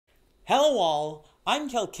Hello all, I'm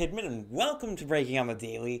Kel Kidman and welcome to Breaking on the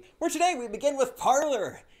Daily, where today we begin with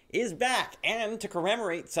Parler is back, and to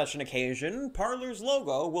commemorate such an occasion, Parler's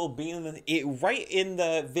logo will be right in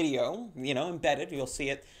the video, embedded. You'll see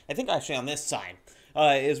it, I think actually on this side,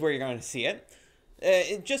 is where you're going to see it.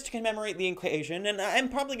 Just to commemorate the occasion, and I'm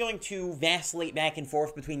probably going to vacillate back and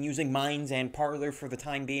forth between using Minds and Parler for the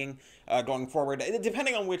time being, going forward,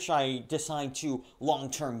 depending on which I decide to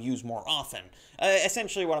long-term use more often.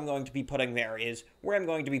 Essentially what I'm going to be putting there is where I'm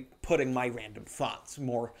going to be putting my random thoughts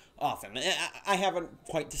more often. I haven't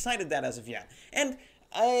quite decided that as of yet. And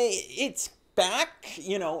it's back,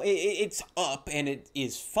 it's up, and it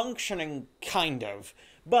is functioning, kind of.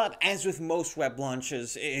 But as with most web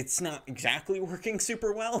launches, it's not exactly working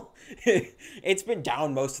super well. It's been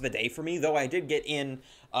down most of the day for me, though I did get in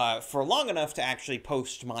for long enough to actually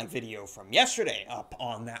post my video from yesterday up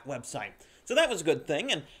on that website. So that was a good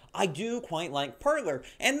thing, and I do quite like Parler.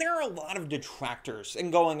 And there are a lot of detractors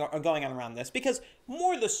going on around this, because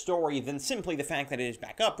more the story than simply the fact that it is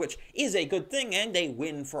back up, which is a good thing and a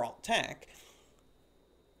win for alt tech.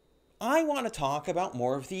 I want to talk about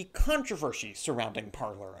more of the controversies surrounding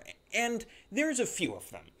Parler, and there's a few of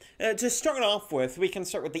them. To start off with, we can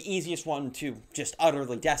start with the easiest one to just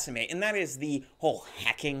utterly decimate, and that is the whole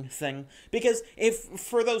hacking thing. Because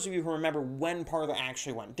for those of you who remember when Parler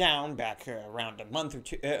actually went down, back around a month or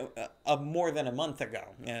two, more than a month ago,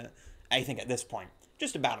 I think at this point,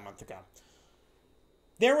 just about a month ago,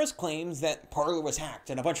 there was claims that Parler was hacked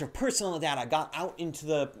and a bunch of personal data got out into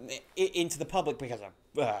the public because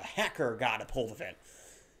a hacker got a hold of it.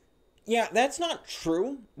 Yeah, that's not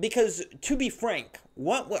true, because to be frank,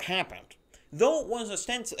 what happened, though it was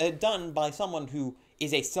done by someone who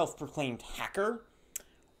is a self-proclaimed hacker,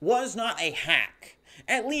 was not a hack.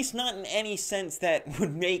 At least not in any sense that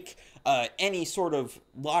would make any sort of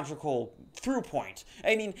logical through point.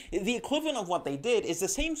 I mean, the equivalent of what they did is the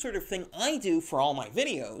same sort of thing I do for all my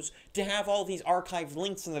videos, to have all these archived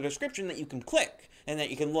links in the description that you can click, and that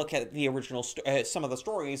you can look at the original, some of the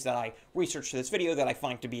stories that I researched for this video that I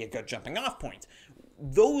find to be a good jumping off point.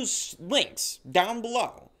 Those links down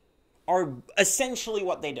below are essentially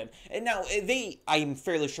what they did. And now, I'm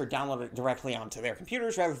fairly sure, downloaded it directly onto their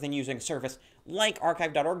computers rather than using a service like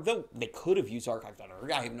archive.org, though they could have used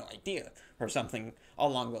archive.org, I have no idea, or something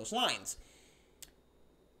along those lines.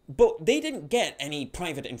 But they didn't get any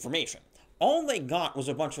private information. All they got was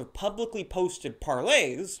a bunch of publicly posted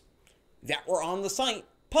parlays that were on the site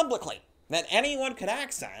publicly, that anyone could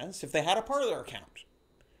access if they had a Parler account.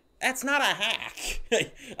 That's not a hack.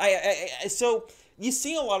 So you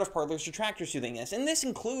see a lot of Parler's detractors doing this, and this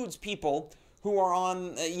includes people who are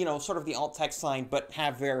on, sort of the alt tech side, but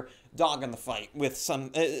have their dog in the fight, with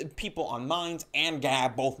some people on Minds and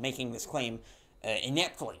Gab both making this claim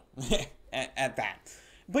ineptly at that.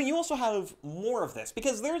 But you also have more of this,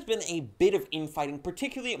 because there's been a bit of infighting,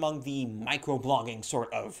 particularly among the microblogging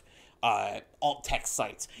sort of alt tech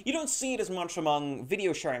sites. You don't see it as much among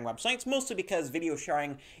video sharing websites, mostly because video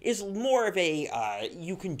sharing is more of a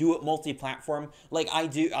you can do it multi-platform. Like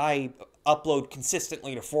I upload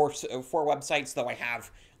consistently to four websites, though I have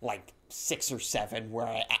like 6 or 7 where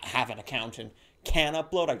I have an account and can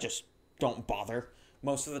upload. I just don't bother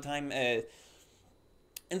most of the time.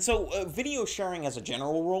 And so video sharing as a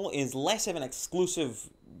general rule is less of an exclusive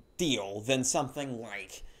deal than something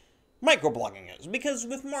like microblogging is, because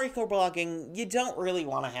with microblogging, you don't really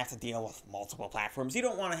want to have to deal with multiple platforms. You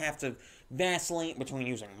don't want to have to vacillate between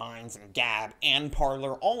using Minds and Gab and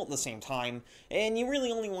Parler all at the same time, and you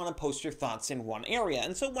really only want to post your thoughts in one area.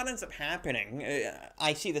 And so what ends up happening,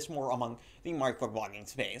 I see this more among the microblogging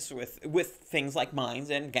space with things like Minds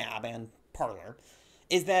and Gab and Parler,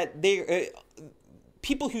 is that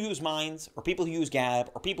people who use Minds, or people who use Gab,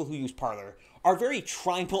 or people who use Parler are very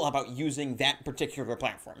tribal about using that particular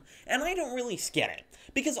platform. And I don't really get it,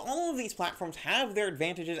 because all of these platforms have their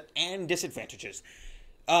advantages and disadvantages.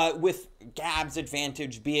 With Gab's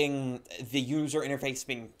advantage being the user interface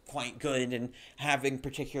being quite good and having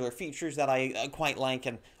particular features that I quite like,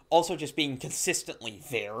 and also just being consistently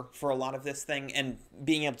there for a lot of this thing, and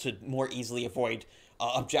being able to more easily avoid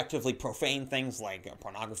objectively profane things like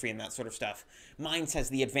pornography and that sort of stuff. Minds has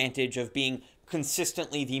the advantage of being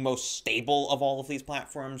consistently the most stable of all of these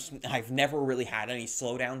platforms. I've never really had any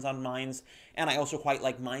slowdowns on Minds, and I also quite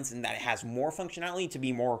like Minds in that it has more functionality to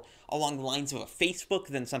be more along the lines of a Facebook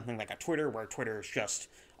than something like a Twitter, where Twitter is just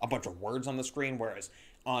a bunch of words on the screen, whereas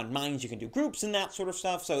on Minds you can do groups and that sort of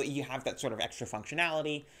stuff, so you have that sort of extra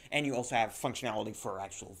functionality, and you also have functionality for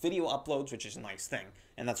actual video uploads, which is a nice thing,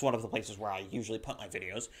 and that's one of the places where I usually put my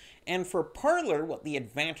videos. And for Parler, what the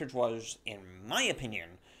advantage was, in my opinion,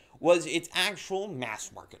 was its actual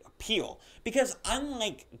mass market appeal. Because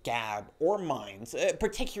unlike Gab or Minds,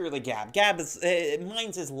 particularly Gab,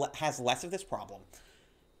 Minds has less of this problem.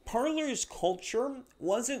 Parler's culture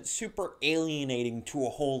wasn't super alienating to a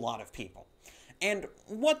whole lot of people. And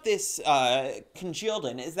what this congealed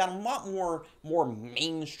in is that a lot more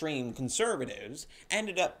mainstream conservatives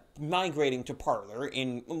ended up migrating to Parler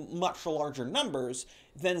in much larger numbers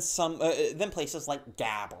than places like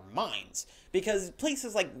Gab or Minds. Because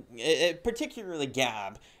places like, particularly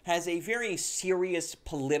Gab, has a very serious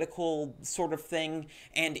political sort of thing,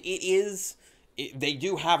 and they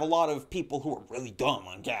do have a lot of people who are really dumb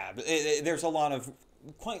on Gab. There's a lot of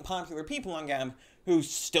quite popular people on Gab who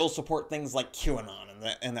still support things like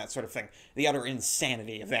QAnon and that sort of thing. The utter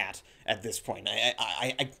insanity of that at this point.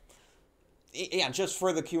 Yeah, just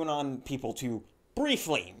for the QAnon people to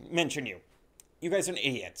briefly mention you. You guys are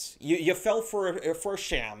idiots. You fell for a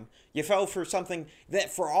sham. You fell for something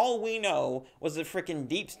that, for all we know, was a freaking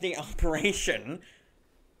deep state operation.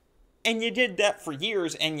 And you did that for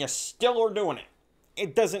years, and you still are doing it.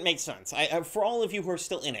 It doesn't make sense. For all of you who are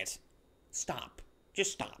still in it, stop.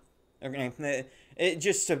 Just stop. Okay?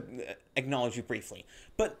 Just to acknowledge you briefly.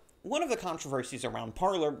 But one of the controversies around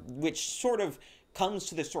Parler, which sort of comes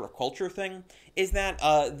to this sort of culture thing, is that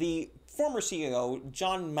the former CEO,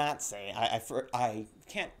 John Matze, I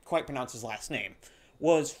can't quite pronounce his last name,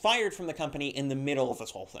 was fired from the company in the middle of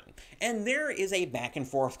this whole thing. And there is a back and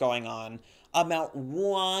forth going on about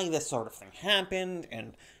why this sort of thing happened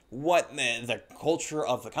and what the culture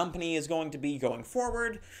of the company is going to be going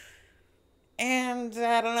forward. And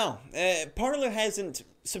I don't know. Parler hasn't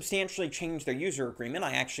substantially changed their user agreement.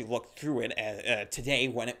 I actually looked through it today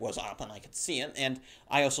when it was up and I could see it. And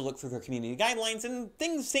I also looked through their community guidelines, and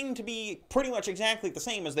things seem to be pretty much exactly the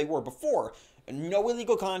same as they were before. No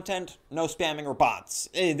illegal content, no spamming or bots.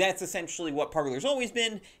 That's essentially what Parler's always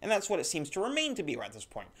been, and that's what it seems to remain to be at this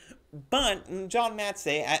point. But John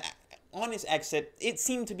Matze, on his exit, it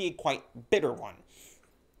seemed to be a quite bitter one,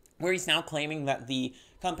 where he's now claiming that the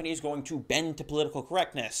company is going to bend to political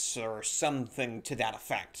correctness or something to that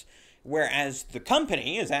effect. Whereas the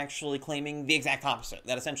company is actually claiming the exact opposite,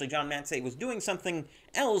 that essentially John Matze was doing something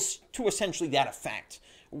else to essentially that effect,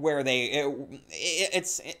 where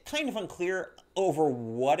it's kind of unclear over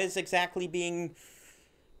what is exactly being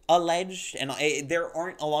alleged, and there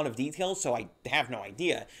aren't a lot of details, so I have no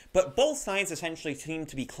idea. But both sides essentially seem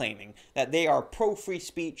to be claiming that they are pro-free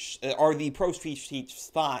speech, are the pro-free speech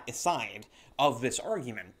side of this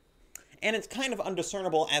argument. And it's kind of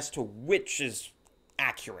undiscernible as to which is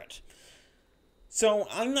accurate. So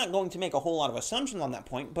I'm not going to make a whole lot of assumptions on that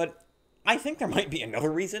point, but I think there might be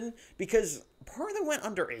another reason, because Parler went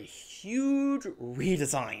under a huge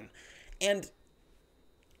redesign. And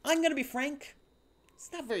I'm going to be frank,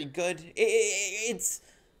 it's not very good. It's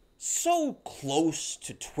so close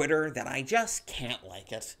to Twitter that I just can't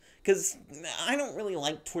like it. Because I don't really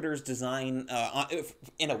like Twitter's design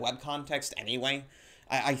in a web context anyway.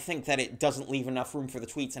 I think that it doesn't leave enough room for the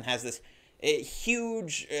tweets and has this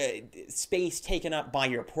huge space taken up by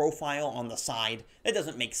your profile on the side. That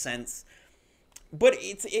doesn't make sense. But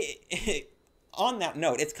on that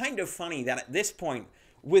note, it's kind of funny that at this point,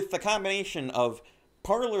 with the combination of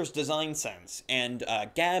Parler's design sense and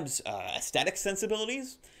Gab's aesthetic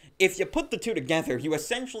sensibilities, if you put the two together, you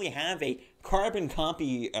essentially have a carbon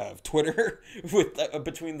copy of Twitter with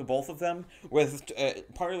between the both of them, with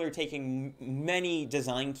Parler taking many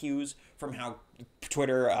design cues from how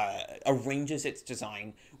Twitter arranges its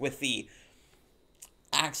design, with the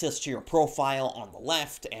access to your profile on the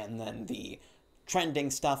left and then the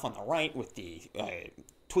trending stuff on the right with the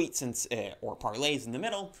tweets and or parlays in the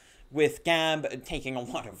middle, with Gab taking a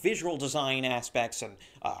lot of visual design aspects and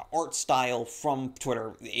art style from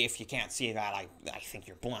Twitter. If you can't see that, I think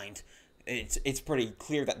you're blind. It's pretty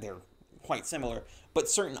clear that they're quite similar, but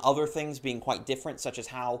certain other things being quite different, such as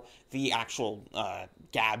how the actual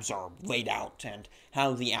Gabs are laid out and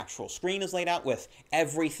how the actual screen is laid out, with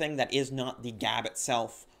everything that is not the Gab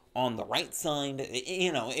itself on the right side.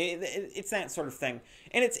 You know, it's that sort of thing.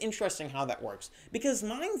 And it's interesting how that works, because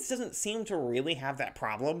Minds doesn't seem to really have that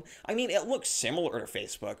problem. I mean, it looks similar to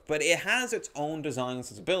Facebook, but it has its own design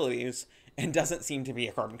sensibilities and doesn't seem to be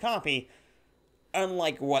a carbon copy,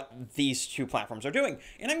 unlike what these two platforms are doing.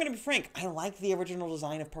 And I'm going to be frank, I like the original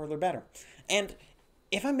design of Parler better. And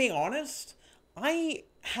if I'm being honest, I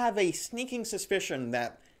have a sneaking suspicion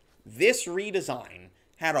that this redesign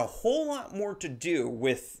had a whole lot more to do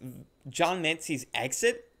with John Matze's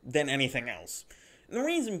exit than anything else. And the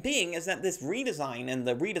reason being is that this redesign and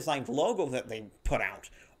the redesigned logo that they put out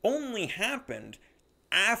only happened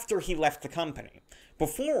after he left the company.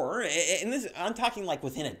 Before, and this, I'm talking like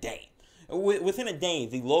within a day. Within a day,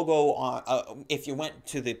 the logo, if you went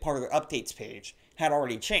to the Parler updates page, had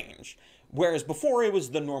already changed. Whereas before, it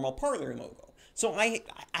was the normal Parler logo. So I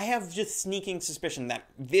have just sneaking suspicion that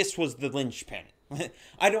this was the linchpin.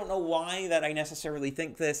 I don't know why that I necessarily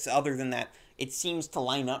think this, other than that it seems to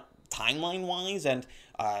line up timeline-wise, and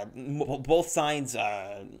both sides'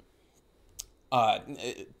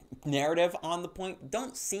 narrative on the point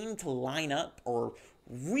don't seem to line up or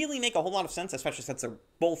really make a whole lot of sense, especially since they're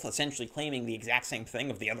both essentially claiming the exact same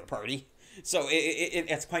thing of the other party. So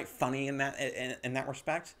it's quite funny in that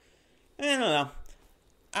respect. I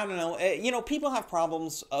don't know. People have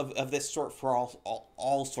problems of this sort for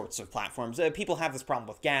all sorts of platforms. People have this problem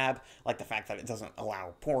with Gab, like the fact that it doesn't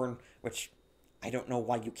allow porn, which I don't know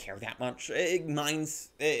why you care that much. Mine's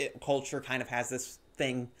culture kind of has this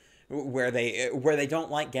thing where they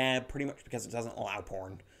don't like Gab pretty much because it doesn't allow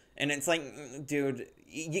porn. And it's like, dude,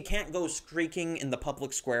 you can't go streaking in the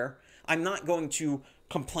public square. I'm not going to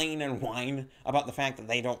complain and whine about the fact that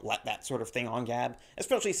they don't let that sort of thing on Gab,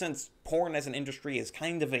 especially since porn as an industry is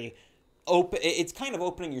kind of it's kind of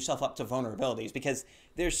opening yourself up to vulnerabilities, because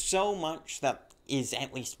there's so much that is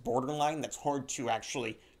at least borderline that's hard to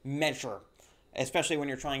actually measure, especially when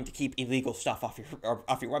you're trying to keep illegal stuff off your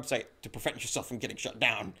website to prevent yourself from getting shut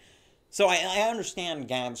down. So I understand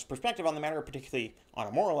Gab's perspective on the matter, particularly on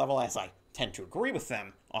a moral level, as I tend to agree with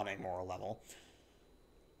them on a moral level.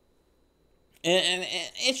 And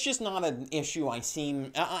it's just not an issue I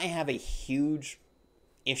have a huge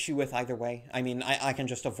issue with either way. I mean, I can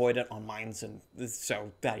just avoid it on mines, and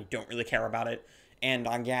so I don't really care about it. And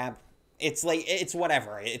on Gab, it's like, it's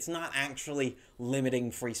whatever. It's not actually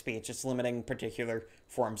limiting free speech. It's limiting particular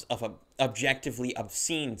forms of objectively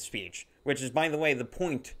obscene speech, which is, by the way, the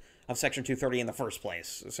point of Section 230 in the first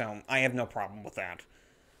place. So I have no problem with that.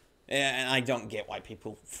 And I don't get why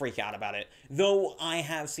people freak out about it. Though I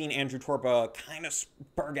have seen Andrew Torba kind of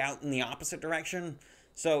spurg out in the opposite direction.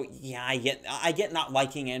 So yeah, I get not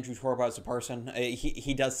liking Andrew Torba as a person.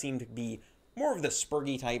 He does seem to be more of the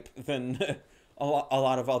spurgy type than a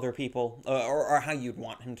lot of other people, or how you'd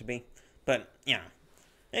want him to be. But yeah,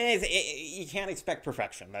 you can't expect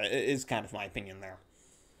perfection. That is kind of my opinion there.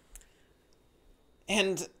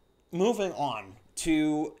 And moving on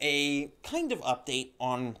to a kind of update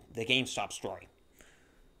on the GameStop story.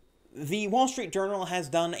 The Wall Street Journal has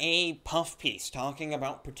done a puff piece talking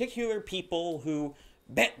about particular people who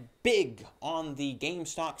bet big on the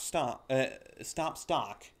GameStop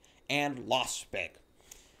stock and lost big.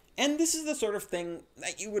 And this is the sort of thing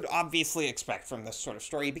that you would obviously expect from this sort of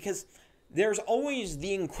story, because there's always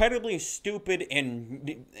the incredibly stupid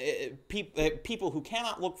and people who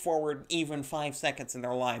cannot look forward even 5 seconds in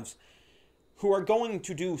their lives, who are going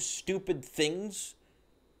to do stupid things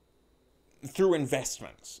through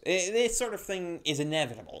investments. This sort of thing is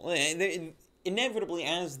inevitable. Inevitably,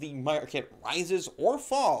 as the market rises or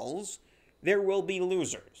falls, there will be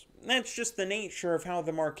losers. That's just the nature of how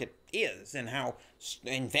the market is and how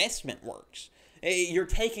investment works. You're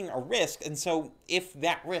taking a risk, and so if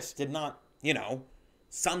that risk did not,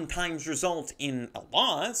 sometimes result in a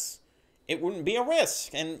loss, it wouldn't be a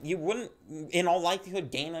risk, and you wouldn't, in all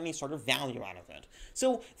likelihood, gain any sort of value out of it.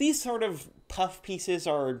 So these sort of puff pieces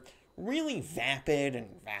are really vapid and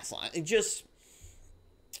vacillating.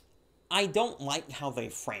 I don't like how they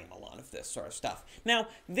frame a lot of this sort of stuff. Now,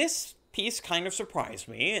 this piece kind of surprised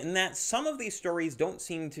me in that some of these stories don't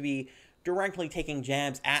seem to be directly taking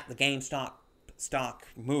jabs at the GameStop stock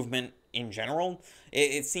movement in general.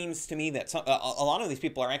 It seems to me that a lot of these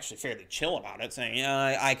people are actually fairly chill about it, saying,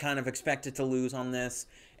 yeah, I kind of expected to lose on this.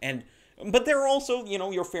 But there are also,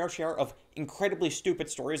 your fair share of incredibly stupid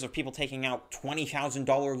stories of people taking out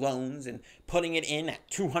 $20,000 loans and putting it in at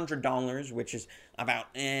 $200, which is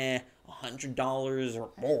about $100 or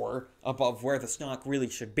more above where the stock really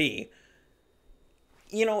should be.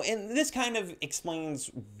 And this kind of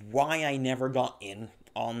explains why I never got in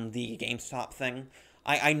on the GameStop thing.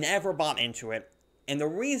 I never bought into it, and the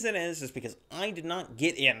reason is because I did not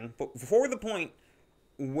get in before the point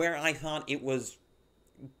where I thought it was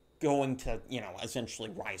going to, essentially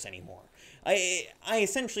rise anymore. I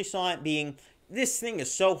essentially saw it being, this thing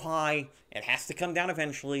is so high, it has to come down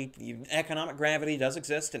eventually. The economic gravity does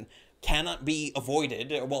exist and cannot be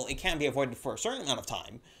avoided. Well, it can be avoided for a certain amount of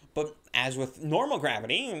time, but as with normal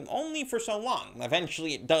gravity, only for so long.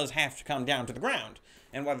 Eventually, it does have to come down to the ground,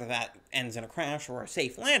 and whether that ends in a crash or a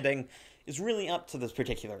safe landing is really up to this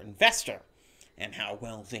particular investor and how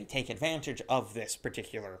well they take advantage of this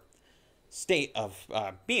particular state of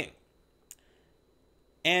being.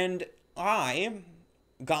 And I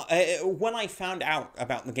when I found out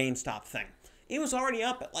about the GameStop thing, it was already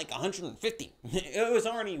up at like 150. It was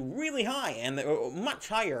already really high, and much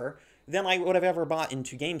higher than I would have ever bought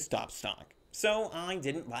into GameStop stock. So I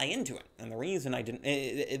didn't buy into it. And the reason I didn't,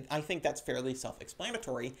 I think that's fairly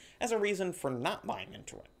self-explanatory as a reason for not buying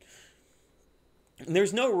into it.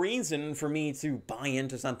 There's no reason for me to buy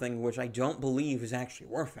into something which I don't believe is actually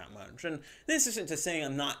worth that much. And this isn't to say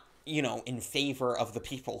I'm not, in favor of the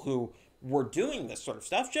people who were doing this sort of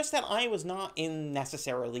stuff, just that I was not in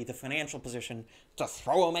necessarily the financial position to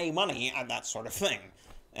throw away money at that sort of thing.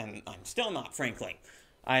 And I'm still not, frankly.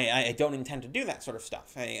 I don't intend to do that sort of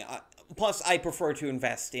stuff. Plus, I prefer to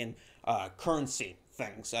invest in currency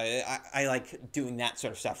things. I like doing that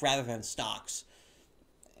sort of stuff rather than stocks.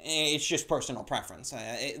 It's just personal preference.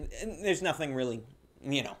 There's nothing really,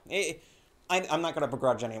 I'm not going to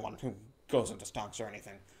begrudge anyone who goes into stocks or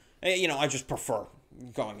anything. I just prefer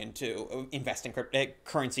going into investing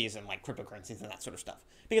currencies and like cryptocurrencies and that sort of stuff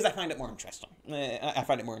because I find it more interesting. I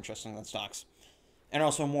find it more interesting than stocks, and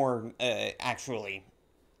also more actually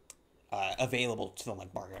available to the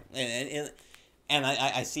market. And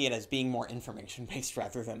I see it as being more information based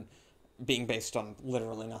rather than being based on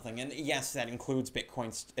literally nothing. And yes, that includes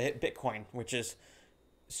Bitcoin, which is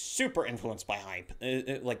super influenced by hype.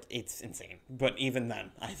 It's insane. But even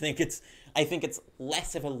then, I think it's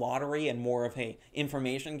less of a lottery and more of a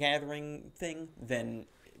information gathering thing than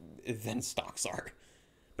stocks are.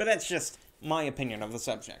 But that's just my opinion of the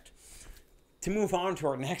subject. To move on to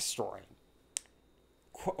our next story.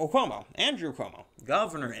 Andrew Cuomo,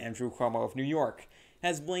 Governor Andrew Cuomo of New York,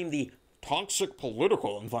 has blamed the toxic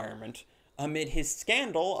political environment amid his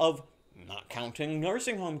scandal of not counting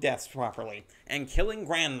nursing home deaths properly and killing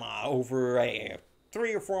grandma over a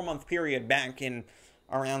 3 or 4 month period back in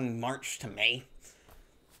around March to May.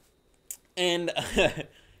 And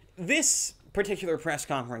this particular press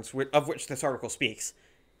conference, of which this article speaks,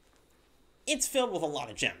 it's filled with a lot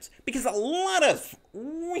of gems, because a lot of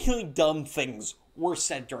really dumb things were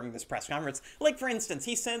said during this press conference. Like, for instance,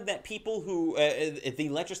 he said that people who, the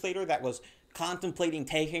legislator that was contemplating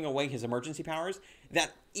taking away his emergency powers,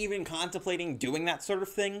 that even contemplating doing that sort of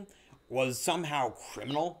thing was somehow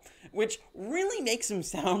criminal, which really makes him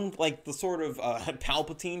sound like the sort of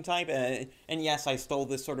Palpatine type. And yes, I stole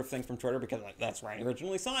this sort of thing from Twitter because that's where I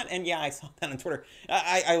originally saw it. And yeah, I saw that on Twitter.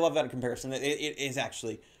 I love that comparison. It is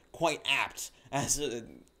actually quite apt, as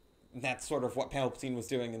that's sort of what Palpatine was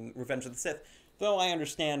doing in Revenge of the Sith. Though I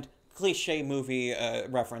understand cliche movie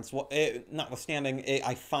reference, notwithstanding,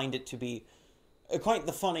 I find it to be quite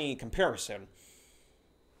the funny comparison.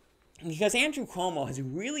 Because Andrew Cuomo has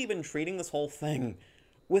really been treating this whole thing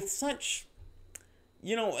with such,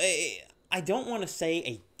 I don't want to say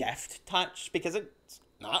a deft touch, because it's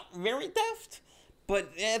not very deft, but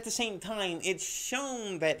at the same time, it's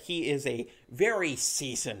shown that he is a very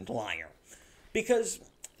seasoned liar. Because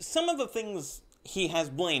some of the things he has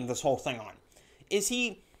blamed this whole thing on is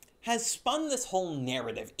he has spun this whole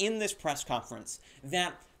narrative in this press conference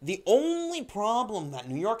that the only problem that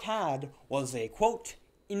New York had was a, quote,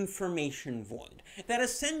 information void. That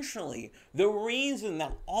essentially, the reason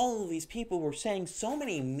that all of these people were saying so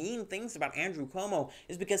many mean things about Andrew Cuomo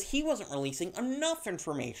is because he wasn't releasing enough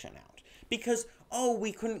information out. Because,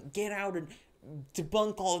 we couldn't get out and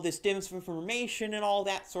debunk all of this disinformation and all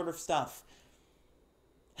that sort of stuff.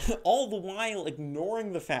 All the while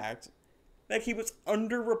ignoring the fact that he was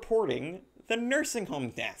underreporting the nursing home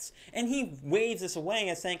deaths. And he waves this away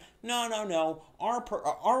as saying, no,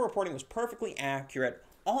 our reporting was perfectly accurate.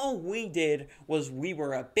 All we did was we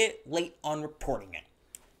were a bit late on reporting it.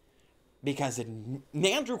 Because in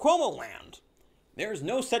Andrew Cuomo land, there's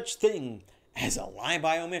no such thing as a lie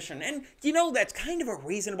by omission. And, that's kind of a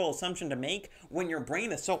reasonable assumption to make when your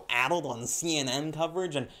brain is so addled on CNN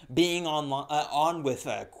coverage and being on with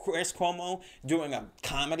Chris Cuomo doing a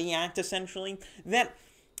comedy act, essentially, that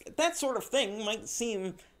sort of thing might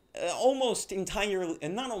seem almost entirely,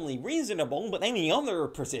 and not only reasonable, but any other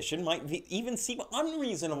position might even seem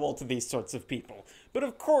unreasonable to these sorts of people. But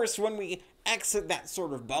of course, when we exit that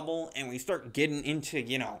sort of bubble and we start getting into,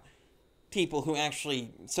 people who actually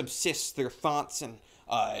subsist their thoughts and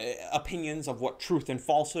opinions of what truth and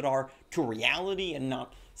falsehood are to reality and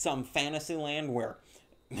not some fantasy land where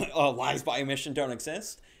lies by omission don't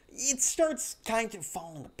exist, it starts kind of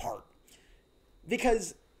falling apart.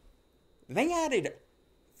 Because they added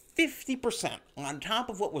 50% on top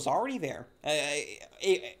of what was already there,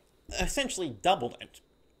 essentially doubled it,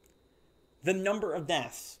 the number of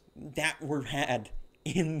deaths that were had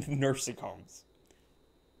in nursing homes.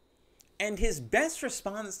 And his best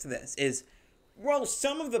response to this is, well,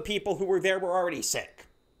 some of the people who were there were already sick.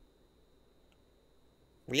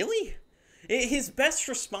 Really? His best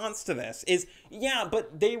response to this is, yeah,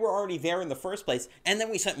 but they were already there in the first place, and then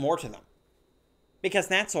we sent more to them. Because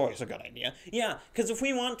that's always a good idea. Yeah, because if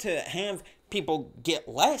we want to have people get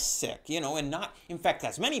less sick, and not infect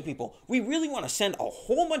as many people, we really want to send a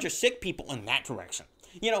whole bunch of sick people in that direction.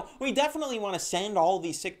 We definitely want to send all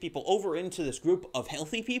these sick people over into this group of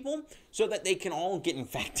healthy people so that they can all get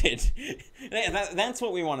infected. That's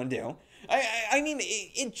what we want to do. I mean,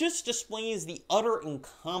 it just displays the utter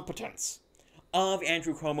incompetence of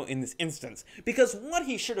Andrew Cuomo in this instance. Because what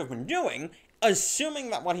he should have been doing, assuming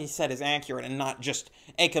that what he said is accurate and not just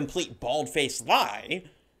a complete bald-faced lie,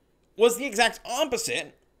 was the exact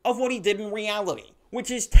opposite of what he did in reality, which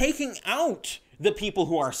is taking out the people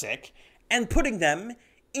who are sick and putting them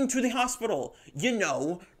into the hospital.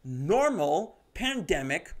 Normal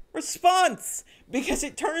pandemic response. Because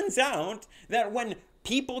it turns out that when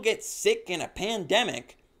people get sick in a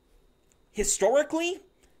pandemic, historically,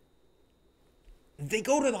 they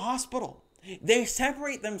go to the hospital. They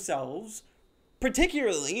separate themselves,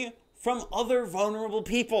 particularly from other vulnerable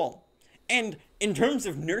people. And in terms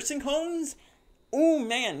of nursing homes, oh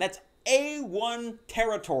man, that's A1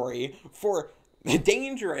 territory for a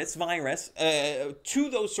dangerous virus to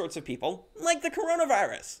those sorts of people, like the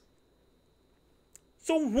coronavirus.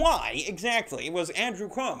 So why exactly was Andrew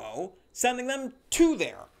Cuomo sending them to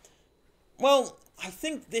there? Well, I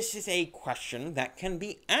think this is a question that can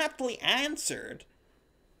be aptly answered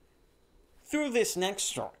through this next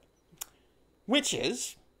story, which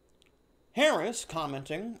is Harris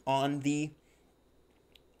commenting on the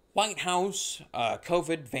White House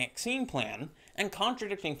COVID vaccine plan and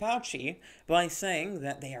contradicting Fauci by saying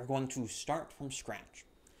that they are going to start from scratch.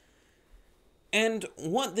 And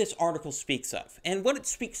what this article speaks of, and what it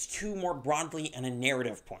speaks to more broadly in a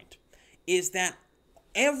narrative point, is that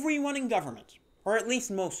everyone in government, or at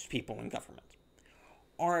least most people in government,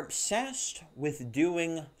 are obsessed with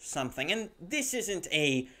doing something. And this isn't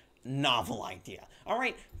a novel idea, all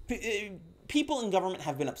right? People in government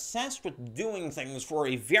have been obsessed with doing things for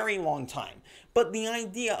a very long time. But the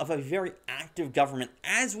idea of a very active government,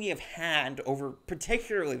 as we have had over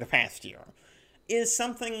particularly the past year, is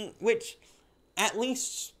something which, at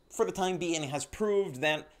least for the time being, has proved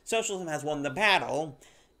that socialism has won the battle,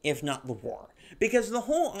 if not the war. Because the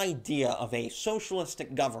whole idea of a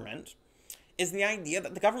socialistic government is the idea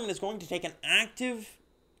that the government is going to take an active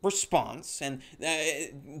response, and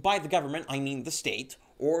by the government I mean the state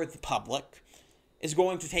or the public, is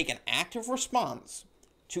going to take an active response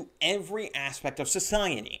to every aspect of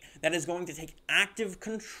society, that is going to take active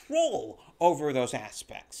control over those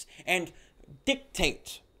aspects and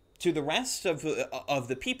dictate to the rest of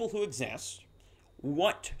the people who exist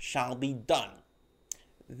what shall be done.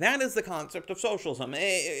 That is the concept of socialism.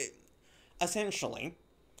 Essentially,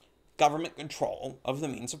 government control of the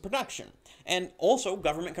means of production, and also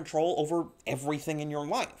government control over everything in your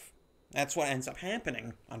life. That's what ends up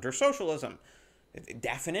happening under socialism,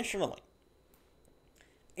 definitionally.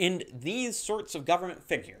 And these sorts of government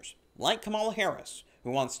figures, like Kamala Harris,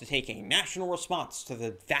 who wants to take a national response to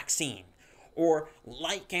the vaccine, or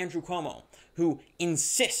like Andrew Cuomo, who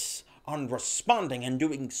insists on responding and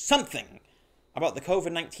doing something about the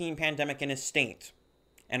COVID-19 pandemic in his state,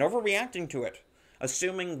 and overreacting to it,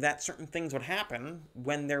 assuming that certain things would happen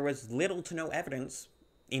when there was little to no evidence,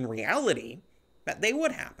 in reality, that they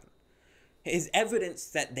would happen. Is evidence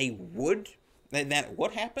that it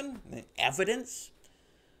would happen, evidence,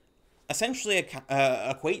 essentially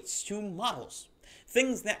equates to models.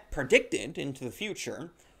 Things that predicted into the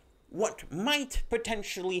future what might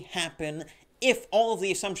potentially happen if all of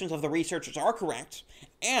the assumptions of the researchers are correct,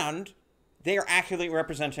 and they are accurately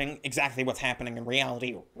representing exactly what's happening in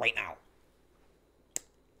reality right now.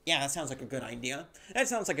 Yeah, that sounds like a good idea. That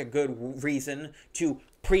sounds like a good reason to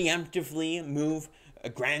preemptively move a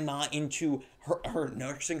grandma into her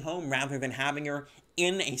nursing home rather than having her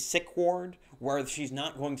in a sick ward where she's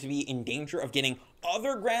not going to be in danger of getting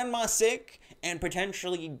other grandma sick and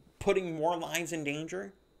potentially putting more lives in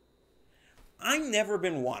danger. I've never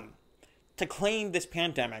been one to claim this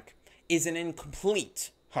pandemic is an incomplete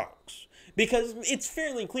hoax, because it's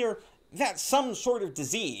fairly clear that some sort of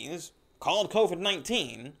disease called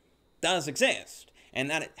COVID-19 does exist, and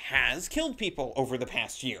that it has killed people over the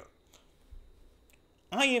past year.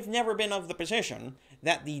 I have never been of the position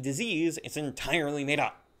that the disease is entirely made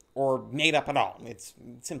up, or made up at all. It's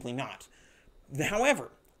simply not.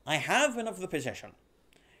 However, I have been of the position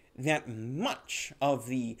that much of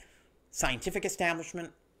the scientific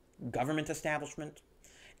establishment, government establishment,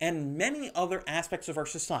 and many other aspects of our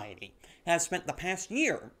society has spent the past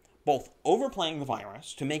year both overplaying the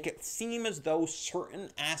virus to make it seem as though certain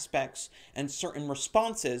aspects and certain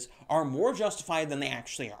responses are more justified than they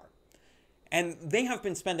actually are. And they have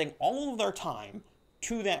been spending all of their time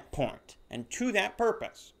to that point and to that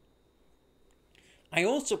purpose. I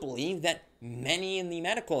also believe that many in the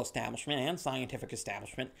medical establishment and scientific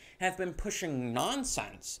establishment have been pushing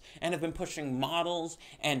nonsense and have been pushing models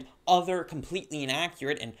and other completely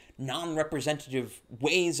inaccurate and non-representative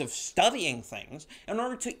ways of studying things in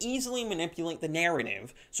order to easily manipulate the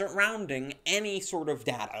narrative surrounding any sort of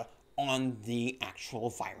data on the actual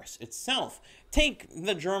virus itself. Take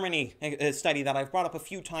the Germany study that I've brought up a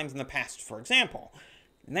few times in the past, for example.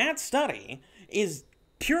 That study is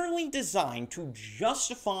purely designed to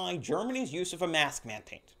justify Germany's use of a mask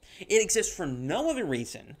mandate. It exists for no other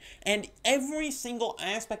reason, and every single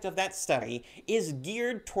aspect of that study is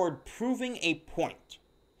geared toward proving a point.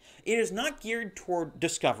 It is not geared toward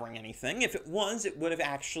discovering anything. If it was, it would have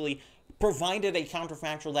actually provided a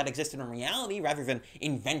counterfactual that existed in reality rather than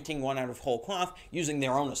inventing one out of whole cloth using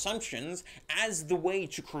their own assumptions as the way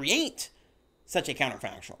to create such a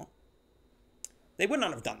counterfactual. They would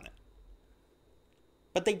not have done that.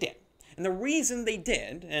 But they did. And the reason they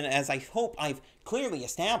did, and as I hope I've clearly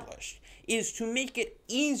established, is to make it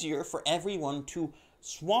easier for everyone to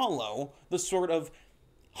swallow the sort of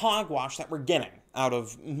hogwash that we're getting out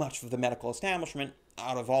of much of the medical establishment,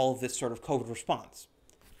 out of all of this sort of COVID response.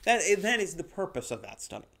 That is the purpose of that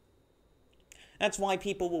study. That's why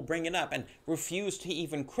people will bring it up and refuse to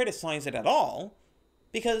even criticize it at all,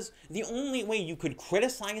 because the only way you could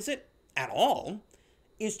criticize it at all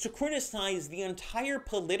is to criticize the entire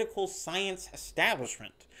political science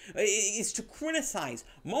establishment. Is to criticize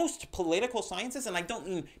most political sciences, and I don't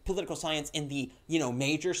mean political science in the,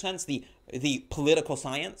 major sense, the political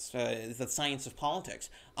science, the science of politics.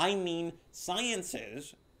 I mean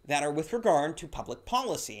sciences that are with regard to public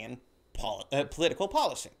policy and political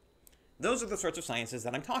policy. Those are the sorts of sciences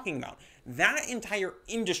that I'm talking about. That entire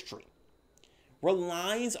industry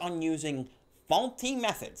relies on using faulty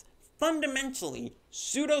methods, fundamentally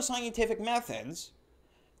pseudoscientific methods,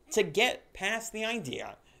 to get past the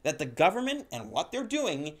idea that the government and what they're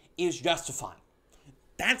doing is justified.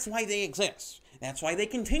 That's why they exist. That's why they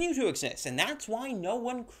continue to exist. And that's why no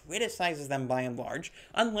one criticizes them by and large,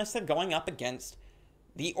 unless they're going up against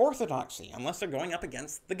the orthodoxy, unless they're going up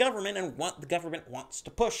against the government and what the government wants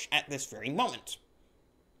to push at this very moment.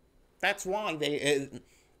 That's why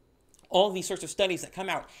all these sorts of studies that come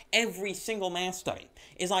out, every single mass study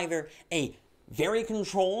is either a very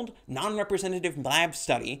controlled, non-representative lab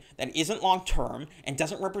study that isn't long-term and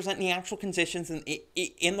doesn't represent the actual conditions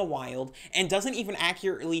in the wild and doesn't even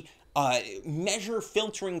accurately measure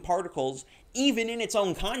filtering particles even in its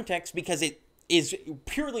own context because it is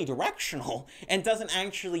purely directional and doesn't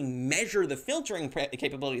actually measure the filtering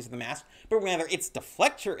capabilities of the mask, but rather its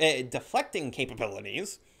deflecting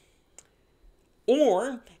capabilities.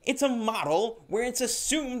 Or it's a model where it's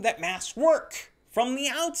assumed that masks work from the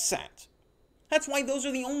outset. That's why those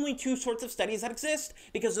are the only two sorts of studies that exist,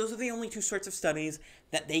 because those are the only two sorts of studies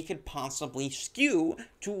that they could possibly skew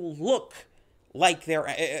to look like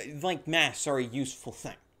like masks are a useful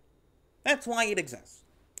thing. That's why it exists.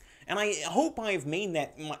 And I hope I've made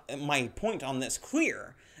that my point on this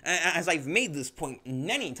clear, as I've made this point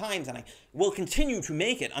many times, and I will continue to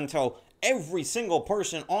make it until every single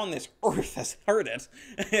person on this earth has heard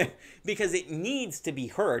it, because it needs to be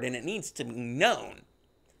heard and it needs to be known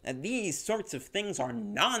that these sorts of things are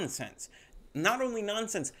nonsense. Not only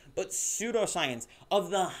nonsense, but pseudoscience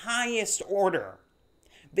of the highest order,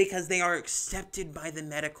 because they are accepted by the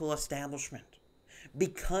medical establishment.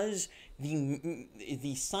 Because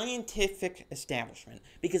the scientific establishment,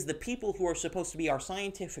 because the people who are supposed to be our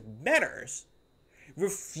scientific betters,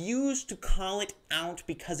 refuse to call it out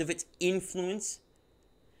because of its influence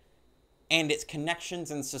and its connections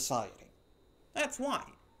in society. That's why.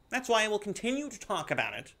 That's why I will continue to talk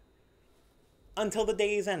about it until the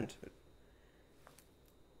day's end.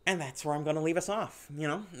 And that's where I'm going to leave us off.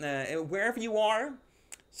 Wherever you are,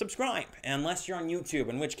 subscribe, unless you're on YouTube,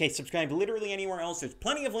 in which case subscribe literally anywhere else. There's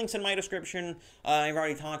plenty of links in my description. I've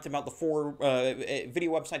already talked about the 4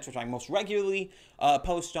 video websites which I most regularly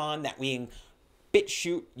post on, that being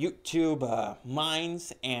BitChute, YouTube,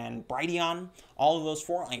 Minds, and Brighteon. All of those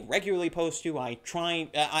 4 I regularly post to.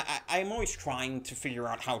 I'm always trying to figure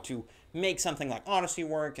out how to make something like Odyssey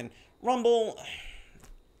work, and Rumble.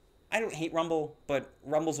 I don't hate Rumble, but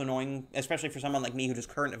Rumble's annoying, especially for someone like me who does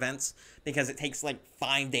current events, because it takes like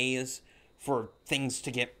 5 days for things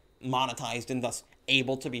to get monetized and thus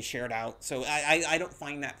able to be shared out. So I don't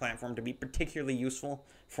find that platform to be particularly useful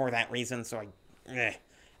for that reason, so I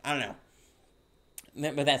don't know.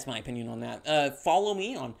 But that's my opinion on that. Follow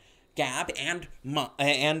me on Gab and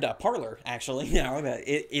Parler, actually, now that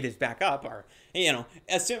it is back up, or,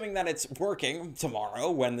 assuming that it's working tomorrow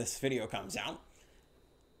when this video comes out.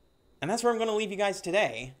 And that's where I'm going to leave you guys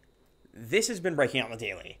today. This has been Breaking Out the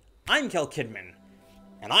Daily. I'm Kel Kidman,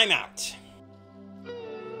 and I'm out.